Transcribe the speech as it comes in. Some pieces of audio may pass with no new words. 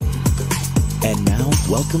And now,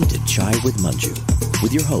 welcome to Chai with Manju,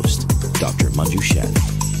 with your host, Dr. Manju Sheth.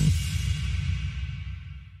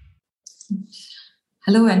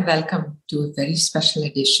 Hello and welcome to a very special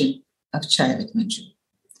edition of Chai with Manju.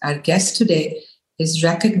 Our guest today is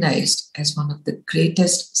recognized as one of the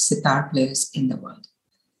greatest sitar players in the world.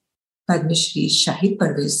 Ustad Shahid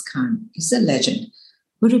Parvez Khan is a legend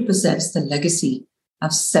who represents the legacy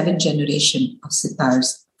of 7 generations of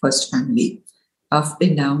sitar's first family of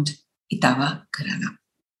renowned Itawa Gharana.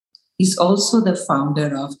 He's also the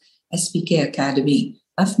founder of SPK Academy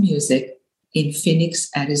of Music in Phoenix,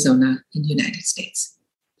 Arizona, in the United States.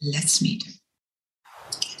 Let's meet him.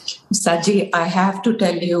 Ustad, I have to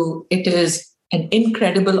tell you, it is an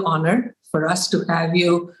incredible honor for us to have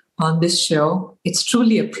you on this show. It's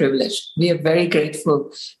truly a privilege. We are very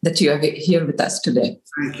grateful that you are here with us today.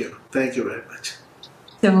 Thank you. Thank you very much.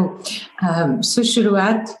 So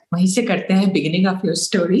शुरुआत वहीं से करते हैं, beginning of your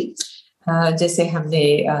story. जैसे हमने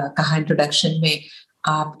कहा introduction में,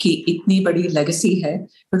 आपकी इतनी बड़ी लेगेसी है,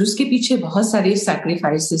 पर उसके पीछे बहुत सारे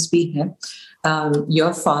सैक्रिफाइसेस भी हैं.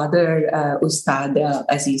 Your father, Ustad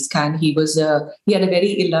Aziz Khan, he had a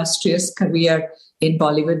very illustrious career in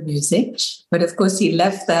Bollywood music, but of course he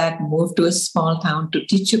left that, moved to a small town to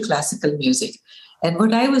teach you classical music. And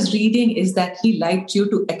what I was reading is that he liked you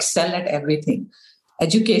to excel at everything.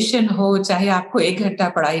 Education हो, चाहे आपको 1 घंटा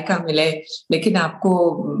पढ़ाई का मिले, लेकिन आपको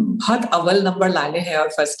बहुत अव्वल नंबर लाने हैं और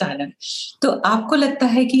फर्स्ट आना. तो आपको लगता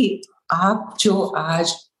है कि आप जो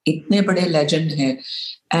आज इतने बड़े लेजेंड हैं,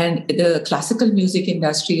 and the classical music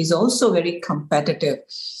industry is also very competitive.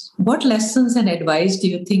 What lessons and advice do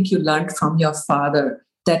you think you learned from your father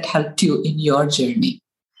that helped you in your journey?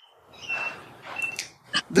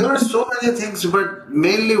 There are so many things, but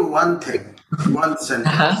mainly one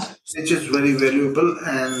sentence, which is very valuable,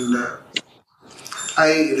 and I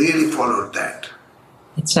really followed that.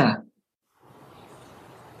 Achha.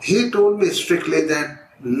 He told me strictly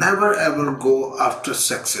that never ever go after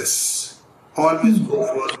success. Always go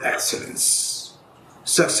for excellence.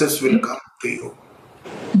 Success will come to you.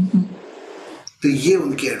 तो ये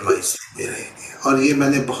उनकी advice दे रहे थे, और ये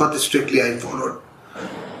मैंने बहुत strictly I followed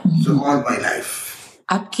so all my life.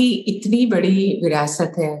 आपकी इतनी बड़ी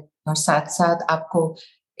विरासत है और साथ साथ आपको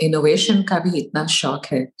इनोवेशन का भी इतना शौक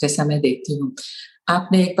है, जैसा मैं देखती हूँ.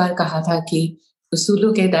 आपने एक बार कहा था कि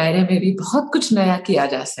उसूलों के दायरे में भी बहुत कुछ नया किया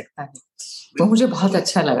जा सकता है. वो मुझे बहुत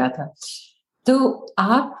अच्छा लगा था. तो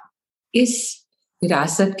आप इस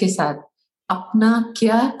विरासत के साथ अपना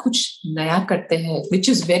क्या कुछ नया करते हैं, which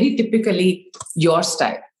is very typically your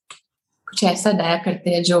style? कुछ ऐसा नया करते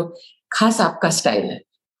हैं जो खास आपका स्टाइल है?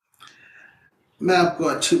 मैं आपको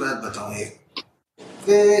अच्छी बात बताऊं,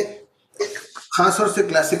 कि खास तौर से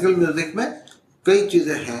क्लासिकल म्यूजिक में कई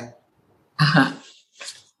चीजें हैं.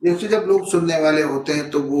 जैसे जब लोग सुनने वाले होते हैं,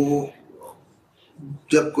 तो वो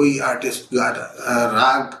जब कोई आर्टिस्ट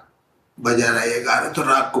राग बजा रहा है, गा रहा है, तो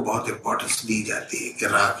राग को बहुत इम्पोर्टेंस दी जाती है कि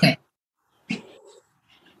राग है.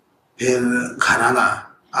 फिर घराना,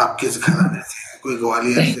 आप किस घराने से है, कोई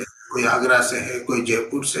ग्वालियर से, कोई आगरा से है, कोई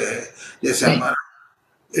जयपुर से है, जैसे हमारा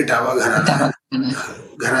इटावा घराना है.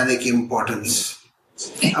 घराने की इम्पोर्टेंस,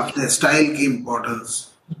 अपने स्टाइल की इम्पोर्टेंस,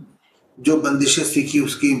 जो बंदिशें सीखी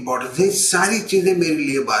उसकी इम्पोर्टेंस, ये सारी चीजें मेरे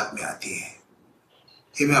लिए बाद में आती हैं.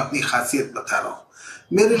 ये मैं अपनी खासियत बता रहा हूँ.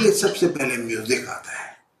 मेरे लिए सबसे पहले म्यूजिक आता है.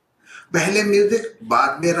 पहले म्यूजिक,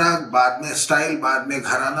 बाद में राग, बाद में स्टाइल, बाद में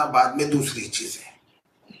घराना, बाद में दूसरी चीजें.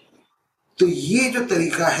 तो ये जो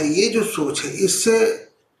तरीका है, ये जो सोच है, इससे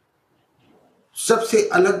सबसे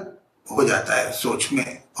अलग हो जाता है सोच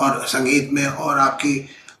में और संगीत में और आपकी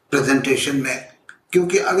प्रेजेंटेशन में.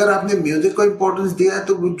 क्योंकि अगर आपने म्यूजिक को इम्पोर्टेंस दिया है,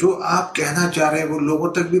 तो जो आप कहना चाह रहे हैं वो लोगों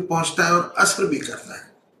तक भी पहुंचता है और असर भी करता है.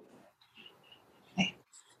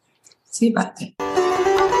 सही बात है.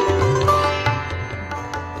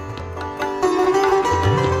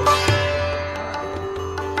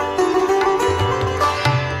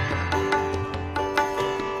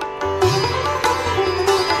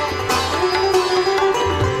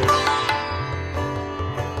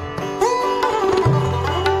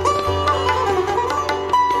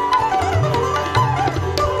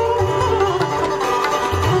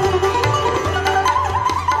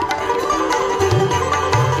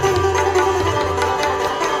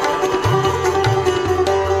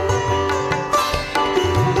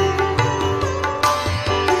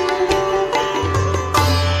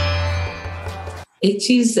 एक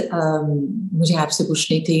चीज मुझे आपसे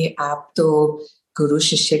पूछनी थी. आप तो गुरु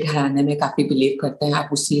शिष्य घराने में काफी बिलीव करते हैं, आप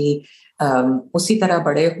उसी तरह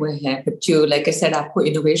बड़े हुए हैं. बट जो लाइक आई सेड, आपको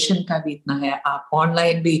इनोवेशन का भी इतना है. आप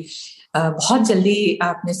ऑनलाइन भी बहुत जल्दी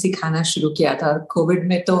आपने सिखाना शुरू किया था. कोविड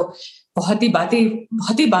में तो बहुत ही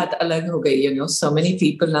बात अलग हो गई, you know, so many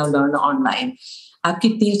people now learn online. आपकी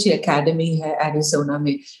इतनी अच्छी एकेडमी है एरिज़ोना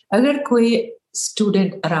में, अगर कोई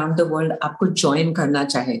स्टूडेंट अराउंड द वर्ल्ड आपको ज्वाइन करना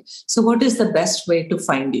चाहे, so what is the best way to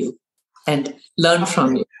find you and learn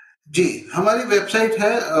from you? जी, हमारी वेबसाइट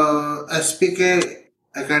है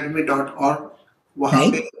spkacademy.org। वहाँ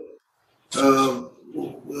पे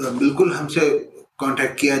बिल्कुल हमसे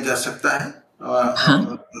कांटेक्ट किया जा सकता है।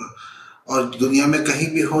 और दुनिया में कहीं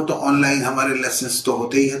भी हो तो ऑनलाइन हमारे लेसन्स तो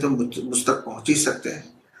होते ही है, तो मुझ तक पहुंच ही सकते हैं।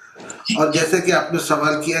 और जैसे कि आपने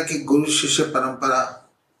सवाल किया कि गुरु शिष्य परंपरा,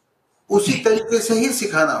 उसी तरीके से ही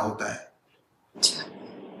सिखाना होता है,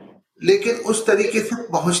 लेकिन उस तरीके से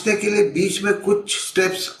पहुंचने के लिए बीच में कुछ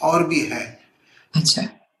स्टेप्स और भी हैं। अच्छा।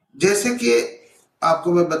 जैसे कि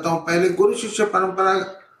आपको मैं बताऊं, पहले गुरु शिष्य परंपरा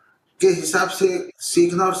के हिसाब से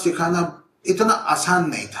सीखना और सिखाना इतना आसान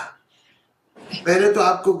नहीं था। पहले तो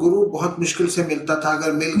आपको गुरु बहुत मुश्किल से मिलता था,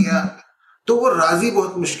 अगर मिल गया तो वो राजी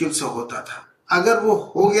बहुत मुश्किल से होता था, अगर वो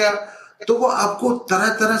हो गया तो वो आपको तरह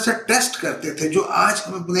तरह से टेस्ट करते थे, जो आज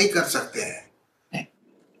हम नहीं कर सकते हैं।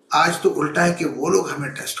 आज तो उल्टा है कि वो लोग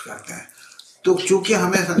हमें टेस्ट करते हैं। तो चूंकि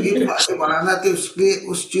हमें संगीत को आगे बढ़ाना था, इसलिए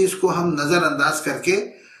उस चीज को हम नजरअंदाज करके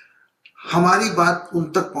हमारी बात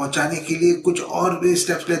उन तक पहुंचाने के लिए कुछ और भी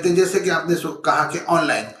स्टेप्स लेते हैं। जैसे कि आपने कहा कि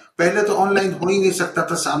ऑनलाइन, पहले तो ऑनलाइन हो ही नहीं सकता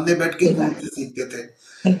था, सामने बैठ के सीखते थे।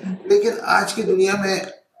 लेकिन आज की दुनिया में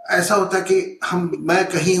ऐसा होता है कि मैं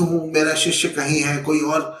कहीं हूँ, मेरा शिष्य कहीं है, कोई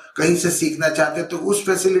और कहीं से सीखना चाहते हैं, तो उस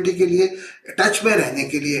फैसिलिटी के लिए, टच में रहने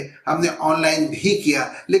के लिए हमने ऑनलाइन भी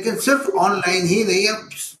किया। लेकिन सिर्फ ऑनलाइन ही नहीं है,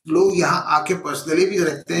 लोग यहाँ आके पर्सनली भी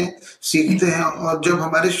रहते हैं, सीखते हैं। और जब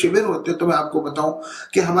हमारे शिविर होते हैं तो मैं आपको बताऊं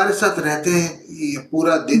कि हमारे साथ रहते हैं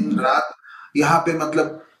पूरा दिन रात यहाँ पे।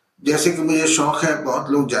 मतलब जैसे कि मुझे शौक है, बहुत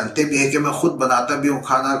लोग जानते भी है कि मैं खुद बनाता भी हूँ,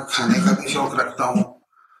 खाना खाने का भी शौक रखता हूँ।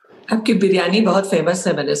 आपकी बिरयानी बहुत फेमस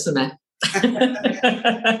है, मैंने सुना है।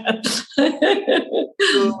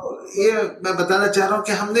 तो ये मैं बताना चाह रहा हूँ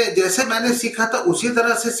कि हमने, जैसे मैंने सीखा था उसी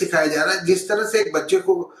तरह से सिखाया जा रहा है। जिस तरह से एक बच्चे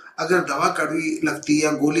को अगर दवा कड़वी लगती है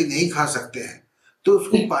या गोली नहीं खा सकते हैं तो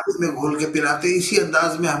उसको पानी में घोल के पिलाते, इसी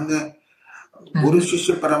अंदाज में हमने गुरु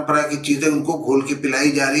शिष्य परंपरा की चीजें उनको घोल के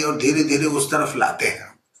पिलाई जा रही है और धीरे धीरे उस तरफ लाते हैं।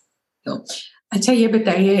 तो अच्छा, ये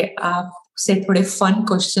बताइए, आपसे थोड़े फन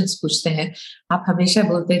क्वेश्चंस पूछते हैं। आप हमेशा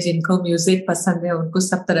बोलते हैं जिनको म्यूजिक पसंद है उनको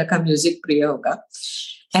सब तरह का म्यूजिक प्रिय होगा,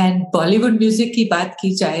 एंड बॉलीवुड म्यूजिक की बात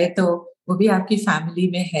की जाए तो वो भी आपकी फैमिली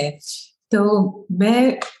में है। तो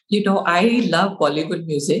मैं, you know, I love Bollywood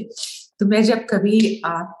music. तो मैं जब कभी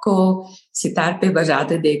आपको सितार पे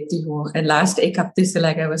बजाते देखती हूँ, एंड लास्ट एक हफ्ते से,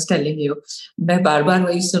 like I was telling you, मैं बार बार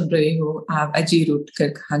वही सुन रही हूँ, आप अजीर उठ कर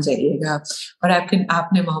कहाँ जाइएगा, और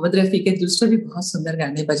आपने मोहम्मद रफी के दूसरे भी बहुत सुंदर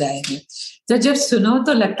गाने बजाए हैं। तो जब सुनो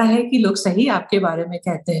तो लगता है कि लोग सही आपके बारे में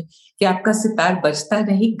कहते हैं कि आपका सितार बजता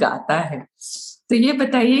नहीं, गाता है। तो ये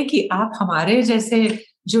बताइए कि आप हमारे जैसे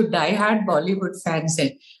जो डाई हार्ड बॉलीवुड फैंस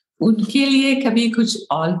हैं, उनके लिए कभी कुछ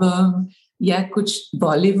एल्बम या कुछ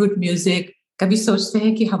बॉलीवुड म्यूजिक कभी सोचते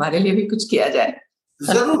हैं कि हमारे लिए भी कुछ किया जाए?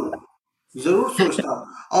 जरूर सोचता हूँ।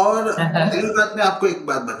 और पहली बात, मैं आपको एक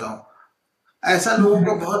बात बताऊं, ऐसा लोगों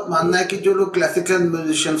को बहुत मानना है कि जो लोग क्लासिकल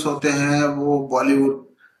म्यूजिशियंस होते हैं वो बॉलीवुड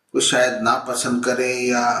को शायद नापसंद करें,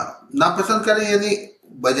 या नापसंद करें यानी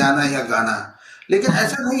बजाना या गाना। लेकिन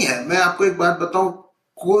ऐसा नहीं है। मैं आपको एक बात बताऊं,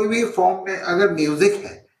 कोई भी फॉर्म में अगर म्यूजिक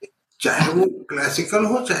है, चाहे वो क्लासिकल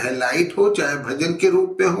हो, चाहे लाइट हो, चाहे भजन के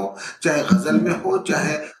रूप में हो, चाहे गजल में हो,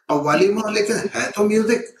 चाहे कव्वाली में हो, लेकिन है तो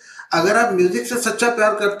म्यूजिक। अगर आप म्यूजिक से सच्चा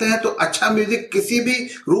प्यार करते हैं तो अच्छा म्यूजिक किसी भी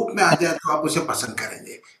रूप में आ जाए तो आप उसे पसंद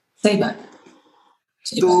करेंगे। सही बात।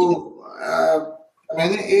 तो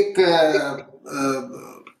मैंने एक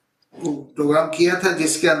प्रोग्राम किया था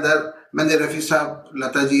जिसके अंदर मैंने रफी साहब,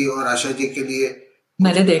 लता जी और आशा जी के लिए,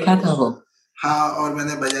 मैंने देखा था वो। हाँ, और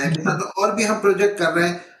मैंने बजाया भी था। तो और भी हम प्रोजेक्ट कर रहे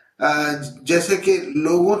हैं, जैसे कि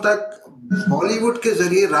लोगों तक बॉलीवुड के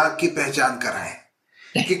जरिए राग की पहचान कराएं,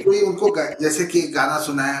 कि कोई उनको जैसे कि गाना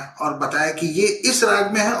सुनाया और बताया कि ये इस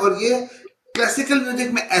राग में है और ये क्लासिकल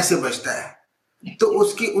म्यूजिक में ऐसे बजता है, तो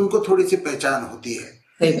उसकी उनको थोड़ी सी पहचान होती है।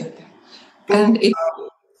 तो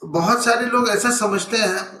बहुत सारे लोग ऐसा समझते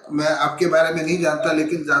हैं, मैं आपके बारे में नहीं जानता,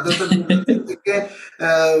 लेकिन ज्यादातर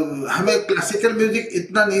हमें क्लासिकल म्यूजिक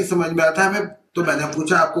इतना नहीं समझ में आता हमें। तो मैंने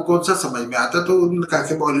पूछा आपको कौन सा समझ में आता, तो उन्होंने कहा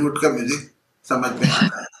कि बॉलीवुड का म्यूजिक समझ में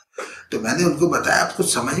आता है। तो मैंने उनको बताया आपको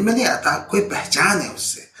समझ में नहीं आता, कोई पहचान है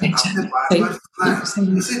उससे, आपने बार बार सुना है।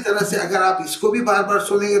 इसी तरह से अगर आप इसको भी बार बार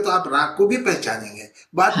सुनेंगे तो आप राग को भी पहचानेंगे।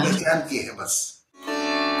 बात पहचान की है बस।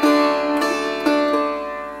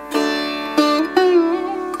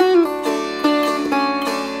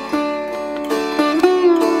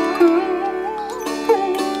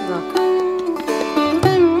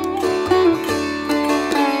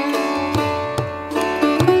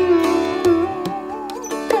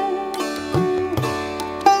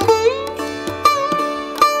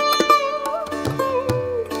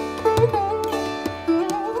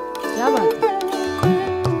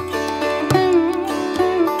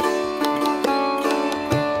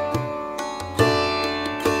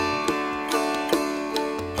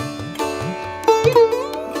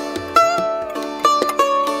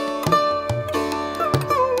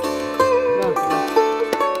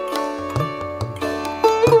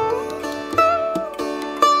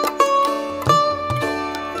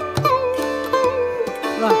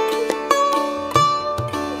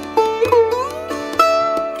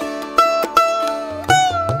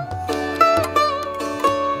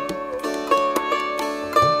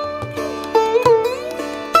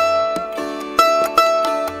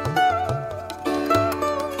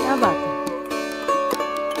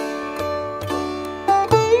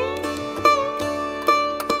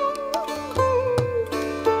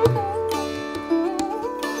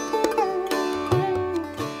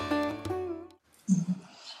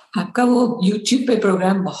 आपका वो YouTube पे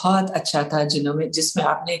प्रोग्राम बहुत अच्छा था जिसमें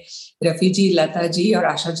आपने रफी जी, लता जी और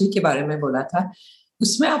आशा जी के बारे में बोला था।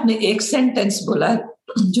 उसमें आपने एक सेंटेंस बोला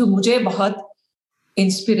जो मुझे बहुत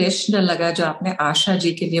इंस्पिरेशनल लगा, जो आपने आशा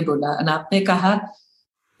जी के लिए बोला। और आपने कहा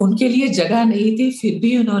उनके लिए जगह नहीं थी, फिर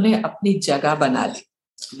भी उन्होंने अपनी जगह बना ली।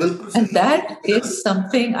 बिल्कुल एंड सही। That is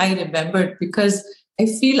something I remembered because I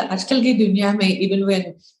feel आजकल की दुनिया में even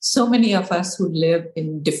when so many of us who live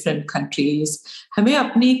in different countries, हमें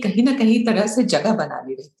अपनी कहीं ना कहीं तरह से जगह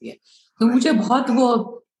बनानी रहती है। तो मुझे बहुत वो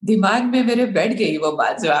दिमाग में मेरे बैठ गई वो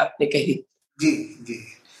बात जो आपने कही। जी जी।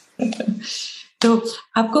 तो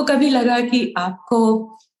आपको कभी लगा कि आपको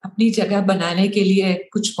अपनी जगह बनाने के लिए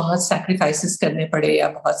कुछ बहुत सैक्रिफाइसेस करने पड़े या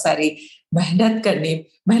बहुत सारी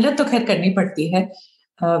मेहनत तो खैर करनी पड़ती है,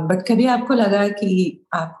 बट कभी आपको लगा कि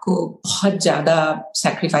आपको बहुत ज्यादा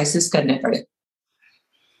सैक्रिफाइसेस करने पड़े?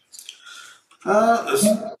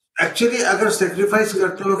 एक्चुअली अगर सेक्रीफाइस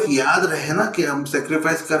करते हो कि याद रहे ना कि हम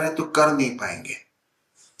सेक्रीफाइस कर रहे हैं तो कर नहीं पाएंगे।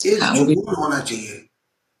 एक हाँ, वो भी जुनून होना चाहिए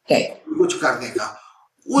है। कुछ करने का,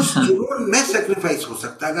 उस हाँ, जुनून में सेक्रीफाइस हो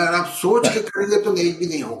सकता है। अगर आप सोच के करेंगे तो नहीं भी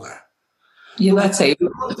नहीं होगा। ये तो बात सही।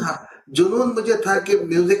 जुनून था, जुनून मुझे था कि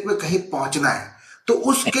म्यूजिक में कहीं पहुंचना है, तो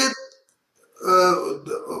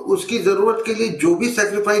उसकी जरूरत के लिए जो भी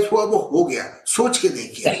सेक्रीफाइस हुआ वो हो गया, सोच के नहीं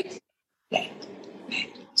किया।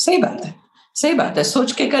 सही बात है, सही बात है।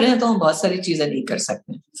 सोच के करें तो हम बहुत सारी चीजें नहीं कर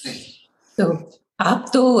सकते। तो आप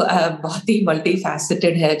तो बहुत ही मल्टी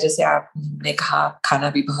फैसेटेड है, जैसे आपने कहा खाना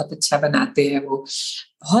भी बहुत अच्छा बनाते हैं, वो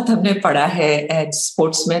बहुत हमने पढ़ा है,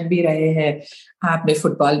 स्पोर्ट्समैन भी रहे हैं, आपने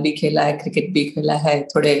फुटबॉल भी खेला है, क्रिकेट भी खेला है,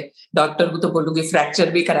 थोड़े डॉक्टर को तो बोलूंगी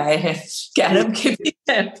फ्रैक्चर भी कराए हैं, कैरम के भी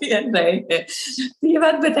चैंपियन रहे हैं। तो ये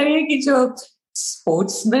बात बताइए कि जो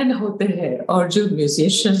स्पोर्ट्समैन होते हैं और जो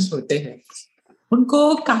म्यूजिशियंस होते हैं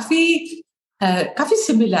उनको काफी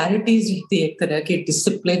सिमिलैरिटीज रहती है, एक तरह के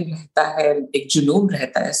डिसिप्लिन रहता है, एक जुनून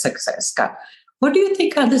रहता है सक्सेस का। What do you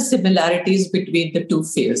think are the similarities between the two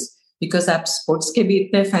fields? Because आप स्पोर्ट्स के भी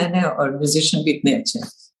इतने फैन हैं और म्यूजिशियन भी इतने अच्छे हैं।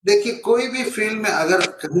 देखिए, कोई भी फील्ड में अगर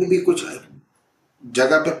कहीं भी कुछ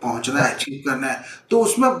जगह पे पहुंचना है, अचीव करना है, तो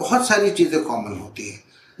उसमें बहुत सारी चीजें कॉमन होती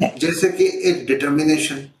है। जैसे कि एक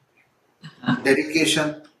डिटर्मिनेशन,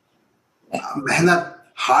 डेडिकेशन, मेहनत,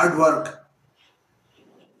 हार्ड वर्क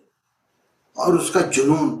और उसका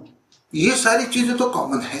जुनून, ये सारी चीजें तो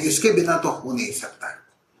कॉमन है, इसके बिना तो हो नहीं सकता।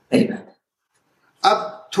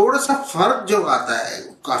 अब थोड़ा सा फर्क जो आता है,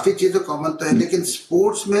 काफी चीजें कॉमन तो है, लेकिन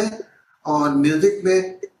स्पोर्ट्स में और म्यूजिक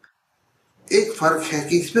में एक फर्क है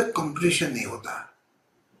कि इसमें कंपटीशन नहीं होता,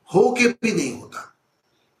 हो के भी नहीं होता।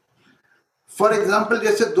 फॉर एग्जाम्पल,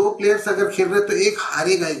 जैसे दो प्लेयर्स अगर खेल रहे तो एक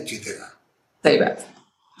हारेगा एक जीतेगा। सही बात।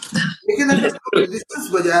 लेकिन अगर दो म्यूजिशियंस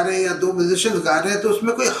बजा रहे हैं या दो म्यूजिशियंस गा रहे हैं तो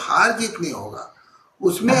उसमें कोई हार जीत नहीं होगा।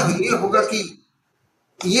 उसमें ये होगा कि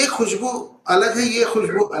ये खुशबू अलग है, ये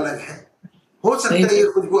खुशबू अलग है, हो सकता है ये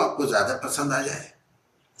खुशबू आपको ज्यादा पसंद आ जाए।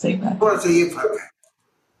 सही बात। थोड़ा सा ये फर्क है।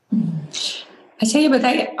 अच्छा, ये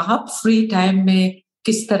बताइए आप फ्री टाइम में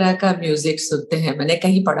किस तरह का म्यूजिक सुनते हैं? मैंने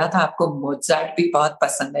कहीं पढ़ा था आपको मोजार्ट भी बहुत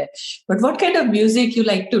पसंद है, but what kind of music you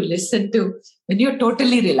like to listen to when you are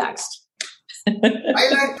totally relaxed? I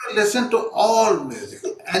like to listen to all music,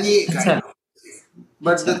 any kind of music,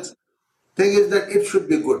 but the thing is that it should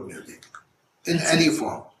be good music in any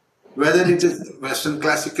form, whether it is Western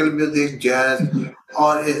classical music, jazz,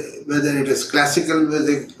 or whether it is classical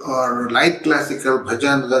music or light classical,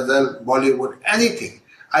 bhajan, ghazal, Bollywood, anything.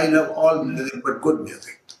 I love all music, but good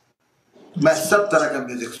music. मैं सब तरह का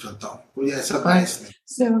music सुनता हूँ, मुझे ऐसा बायस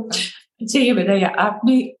नहीं। अच्छा, ये बताइए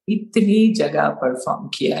आपने इतनी जगह परफॉर्म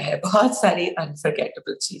किया है, बहुत सारी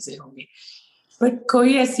अनफॉरगेटेबल चीजें होंगी, बट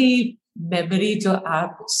कोई ऐसी मेमोरी जो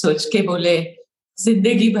आप सोच के बोले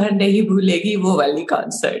जिंदगी भर नहीं भूलेगी वो वाली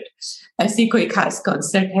कॉन्सर्ट, ऐसी कोई खास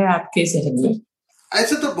कॉन्सर्ट है आपके जहन में?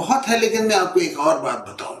 ऐसे तो बहुत है, लेकिन मैं आपको एक और बात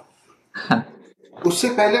बताऊं। हाँ। उससे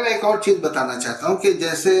पहले मैं एक और चीज बताना चाहता हूँ कि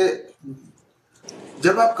जैसे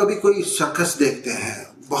जब आप कभी कोई सर्कस देखते हैं,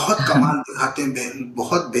 बहुत कमाल दिखाते हैं,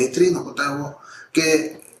 बहुत बेहतरीन होता है वो,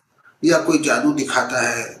 कि या कोई जादू दिखाता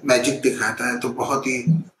है, मैजिक दिखाता है, तो बहुत ही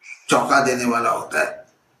चौंका देने वाला होता है।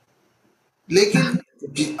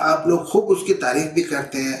 लेकिन आप लोग खूब उसकी तारीफ भी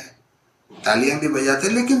करते हैं, तालियां भी बजाते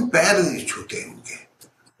हैं, लेकिन पैर नहीं छूते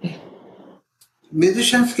उनके।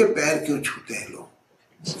 म्यूजिशियंस के पैर क्यों छूते हैं लोग?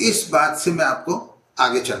 इस बात से मैं आपको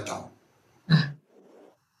आगे चलता हूं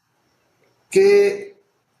कि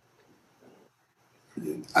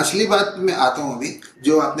असली बात में आता हूं। अभी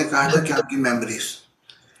जो आपने कहा था कि आपकी मेमोरीज,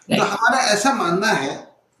 तो हमारा ऐसा मानना है,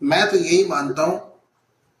 मैं तो यही मानता हूं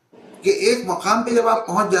कि एक मकाम पे जब आप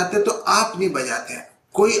पहुंच जाते हैं तो आप नहीं बजाते हैं,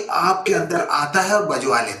 कोई आपके अंदर आता है और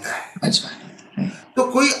बजवा लेता है। तो तो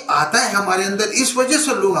कोई आता है हमारे अंदर, इस वजह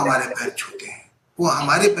से लोग हमारे पैर छूते हैं। वो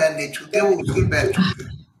हमारे पैर नहीं छूते, वो उसके पैर छूते हैं।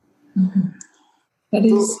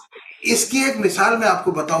 तो इसकी एक मिसाल मैं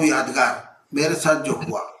आपको बताऊं, यादगार मेरे साथ जो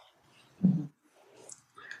हुआ।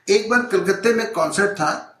 एक बार कलकत्ते में कॉन्सर्ट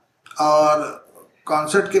था, और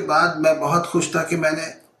कॉन्सर्ट के बाद मैं बहुत खुश था कि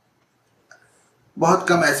मैंने बहुत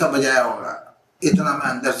कम ऐसा बजाया होगा, इतना मैं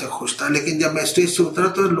अंदर से खुश था। लेकिन जब मैं स्टेज से उतरा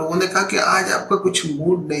तो लोगों ने कहा कि आज आपका कुछ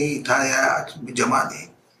मूड नहीं था या आज जमा नहीं।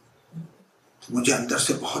 मुझे अंदर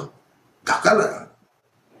से बहुत धक्का लगा।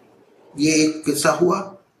 ये एक किस्सा हुआ।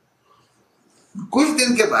 कुछ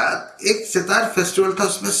दिन के बाद एक सितार फेस्टिवल था,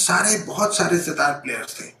 उसमें बहुत सारे सितार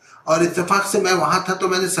प्लेयर्स थे, और इत्तेफाक से मैं वहां था तो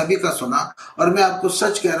मैंने सभी का सुना। और मैं आपको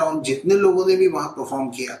सच कह रहा हूं, जितने लोगों ने भी वहां परफॉर्म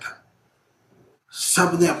किया था,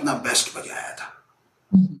 सब ने अपना बेस्ट बजाया था।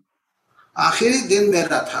 आखिरी दिन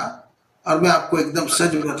मेरा था, और मैं आपको एकदम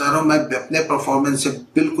सच बता रहा हूं, मैं अपने परफॉर्मेंस से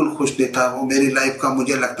बिल्कुल खुश नहीं था। वो मेरी लाइफ का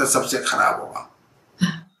मुझे लगता सबसे खराब होगा।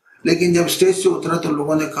 लेकिन जब स्टेज से उतरा तो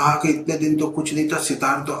लोगों ने कहा कि इतने दिन तो कुछ नहीं था,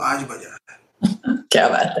 सितार तो आज बजा है। क्या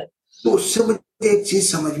बात है। तो उससे मुझे एक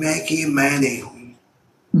चीज समझ में आई कि ये मैं नहीं हूं,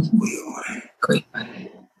 कोई और है। कोई और है।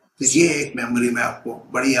 तो ये एक मेमोरी में आपको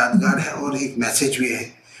बड़ी यादगार है, और एक मैसेज भी है,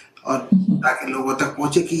 और ताकि लोगों तक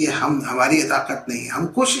पहुंचे कि ये हमारी ताकत नहीं है, हम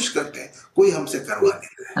कोशिश करते हैं, कोई हमसे करवा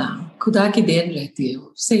नहीं रहा है। खुदा की देन रहती है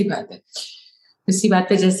वो, सही बात है। इसी बात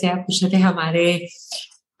पे जैसे आप पूछ रहे थे, हमारे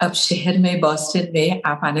अब शहर में बॉस्टन में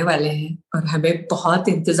आप आने वाले हैं, और हमें बहुत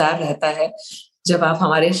इंतजार रहता है जब आप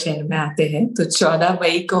हमारे शहर में आते हैं। तो 14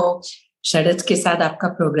 मई को शरद के साथ आपका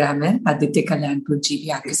प्रोग्राम है, आदित्य कल्याणपुर जी भी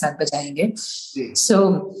आपके साथ बजाएंगे। So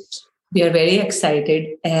we are very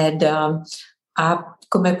excited. And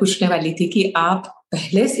आपको मैं पूछने वाली थी कि आप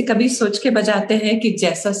पहले से कभी सोच के बजाते हैं कि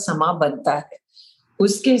जैसा समा बनता है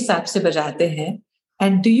उसके हिसाब से बजाते हैं?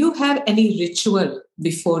 And do you have any ritual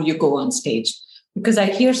before you go on stage? Because I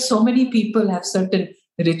hear so many people have certain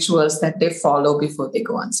rituals that they follow before they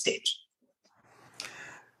go on stage.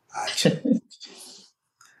 अच्छा,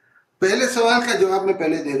 पहले सवाल का जवाब मैं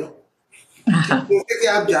पहले दे दूं। जैसे कि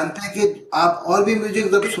आप जानते हैं कि आप और भी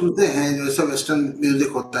म्यूजिक जब सुनते हैं, जैसे वेस्टर्न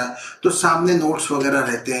म्यूजिक होता है, तो सामने नोट्स वगैरह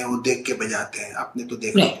रहते हैं, वो देख के बजाते हैं, आपने तो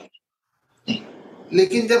देखा।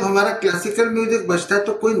 लेकिन जब हमारा क्लासिकल म्यूजिक बजता है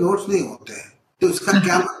तो कोई नोट्स नहीं होते हैं। तो इसका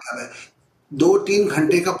क्या मतलब है? 2-3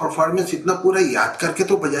 घंटे का परफॉर्मेंस इतना पूरा याद करके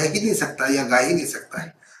तो बजा ही नहीं सकता या गा ही नहीं सकता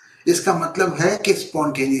है। इसका मतलब है कि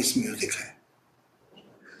स्पॉन्टेनियस म्यूजिक है,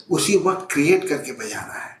 उसी वक्त क्रिएट करके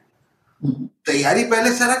बजाना है। तैयारी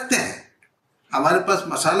पहले से रखते हैं, हमारे पास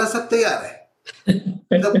मसाला सब तैयार है,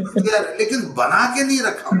 सब तैयार है, लेकिन बना के नहीं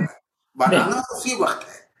रखा हुआ है। बनाना उसी वक्त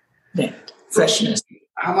है। फ्रेशनेस।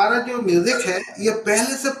 हमारा जो म्यूजिक है, ये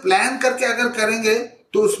पहले से प्लान करके अगर करेंगे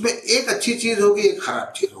तो उसमें एक अच्छी चीज होगी, एक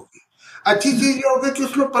खराब चीज होगी। अच्छी चीज ये होगी कि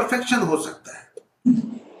उसमें परफेक्शन हो सकता है,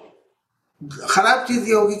 खराब चीज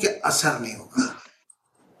ये होगी कि असर नहीं होगा।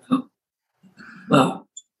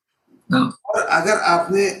 और अगर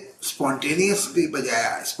आपने स्पॉन्टेनियसली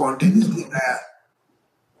बजाया, स्पॉन्टेनियसली गाया,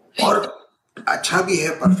 और अच्छा भी है,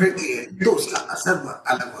 परफेक्ट भी है, तो उसका असर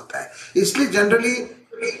अलग होता है। इसलिए जनरली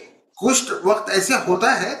कुछ वक्त ऐसे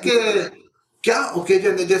होता है कि क्या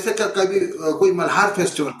ओकेजन है, जैसे कभी कोई मल्हार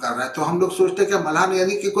फेस्टिवल कर रहा है तो हम लोग सोचते हैं कि मल्हार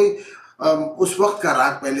यानी कि कोई उस वक्त का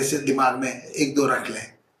राग पहले से दिमाग में 1-2 रख लें,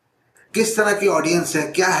 किस तरह की ऑडियंस है,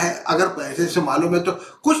 क्या है। अगर पहले से मालूम है तो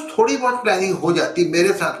कुछ थोड़ी बहुत प्लानिंग हो जाती,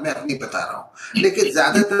 मेरे साथ मैं अपनी बता रहा हूँ, लेकिन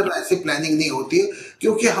ज्यादातर ऐसी प्लानिंग नहीं होती है,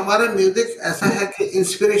 क्योंकि हमारा म्यूजिक ऐसा है कि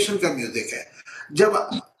इंस्पिरेशन का म्यूजिक है।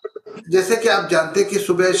 जब जैसे कि आप जानते हैं कि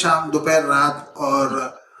सुबह शाम दोपहर रात और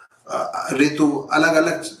ऋतु अलग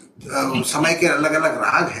अलग समय के अलग अलग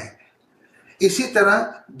राग हैं, इसी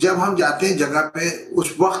तरह जब हम जाते हैं जगह पे,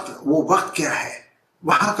 उस वक्त वो वक्त क्या है,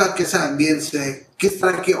 वहां का कैसा एम्बियंस है, किस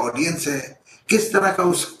तरह की ऑडियंस है, किस तरह का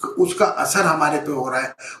उसका असर हमारे पे हो रहा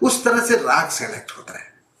है, उस तरह से राग सेलेक्ट होता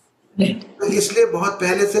है। तो इसलिए बहुत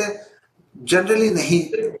पहले से जनरली नहीं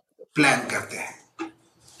प्लान करते हैं।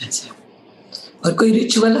 अच्छा, और कोई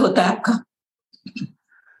रिचुअल होता है आपका?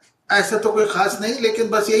 ऐसा तो कोई खास नहीं, लेकिन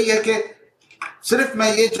बस यही है कि सिर्फ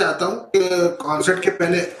मैं ये चाहता हूँ कि कॉन्सर्ट के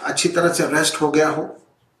पहले अच्छी तरह से रेस्ट हो गया हो,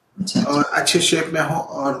 और अच्छे शेप में हो,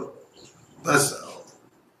 और बस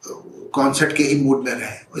कॉन्सर्ट के ही मूड में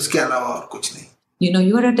रहे, इसके अलावा और कुछ नहीं। You know,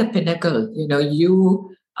 you are at a pinnacle. You know, you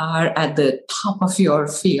are at the top of your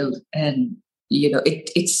field, and you know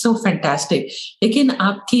it's so fantastic. लेकिन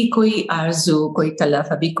आपकी कोई आरज़ू, कोई तलब,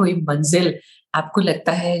 अभी कोई मंजिल आपको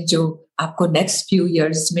लगता है जो आपको नेक्स्ट फ्यू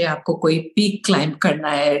इयर्स में आपको कोई पीक क्लाइंब करना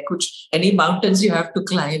है, कुछ any mountains you have to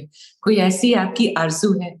climb, कोई ऐसी आपकी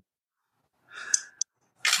आरज़ू है?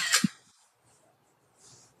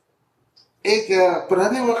 एक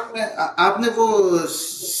पुराने वक्त में आपने वो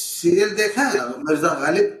सीरियल देखा है मिर्जा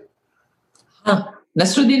गालिब? हाँ,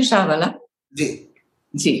 नसरुद्दीन शाह वाला। जी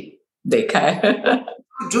जी, देखा है।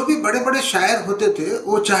 जो भी बड़े बड़े शायर होते थे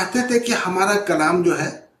वो चाहते थे कि हमारा कलाम जो है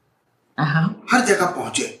हाँ हर जगह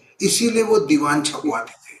पहुंचे, इसीलिए वो दीवान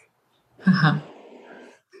छपवाते थे। हाँ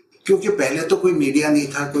क्योंकि पहले तो कोई मीडिया नहीं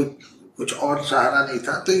था, कोई कुछ और सहारा नहीं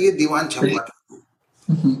था, तो ये दीवान छपवाते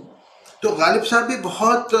थे। तो गालिब साहब भी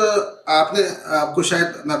बहुत आपको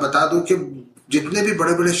शायद मैं बता दूं कि जितने भी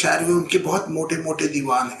बड़े बड़े शायर हुए उनके बहुत मोटे मोटे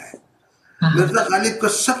दीवान हैं। मिर्जा गालिब का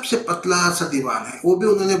सबसे पतला सा दीवान है, वो भी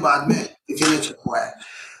उन्होंने बाद में किसी ने छपवाया।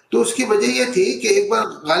 तो उसकी वजह ये थी कि एक बार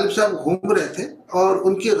गालिब साहब घूम रहे थे और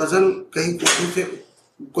उनकी गजल कहीं से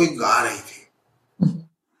कोई गा रही थी,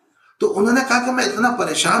 तो उन्होंने कहा कि मैं इतना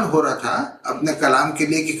परेशान हो रहा था अपने कलाम के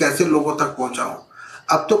लिए कि कैसे लोगों तक पहुंचाऊं,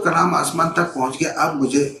 अब तो कलाम आसमान तक पहुंच गया, अब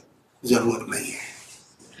मुझे जरूरत नहीं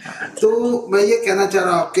है। तो मैं ये कहना चाह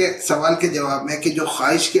रहा हूं आपके सवाल के जवाब में कि जो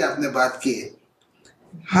ख्वाहिश की आपने बात की है,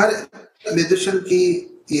 हर म्यूजिशियन की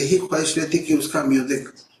यही ख्वाहिश रहती कि उसका म्यूजिक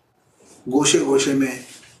गोशे गोशे में,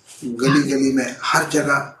 गली गली में, हर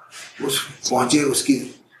जगह उस पहुंचे, उसकी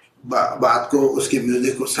बात को, उसके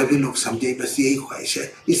म्यूजिक को सभी लोग समझे। बस यही ख्वाहिश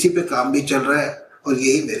है, इसी पे काम भी चल रहा है और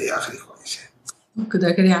यही मेरी आखिरी ख्वाहिश है। खुदा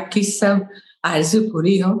करे आपकी सब आरज़ू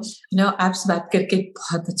पूरी हो। आपसे बात करके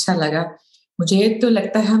बहुत अच्छा लगा। मुझे तो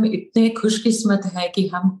लगता है हम इतने खुशकिस्मत हैं कि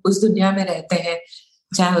हम उस दुनिया में रहते हैं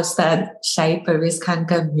जहाँ उस्ताद शाहिद परवेज खान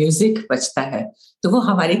का म्यूजिक बजता है। तो वो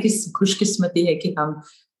हमारी खुशकिस्मती है कि हम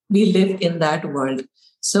we live in that world.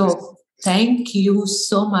 So thank you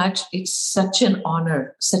so much. It's such an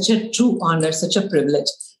honor, such a true honor, such a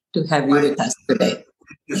privilege to have you with us today.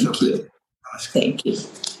 Thank you. Thank you.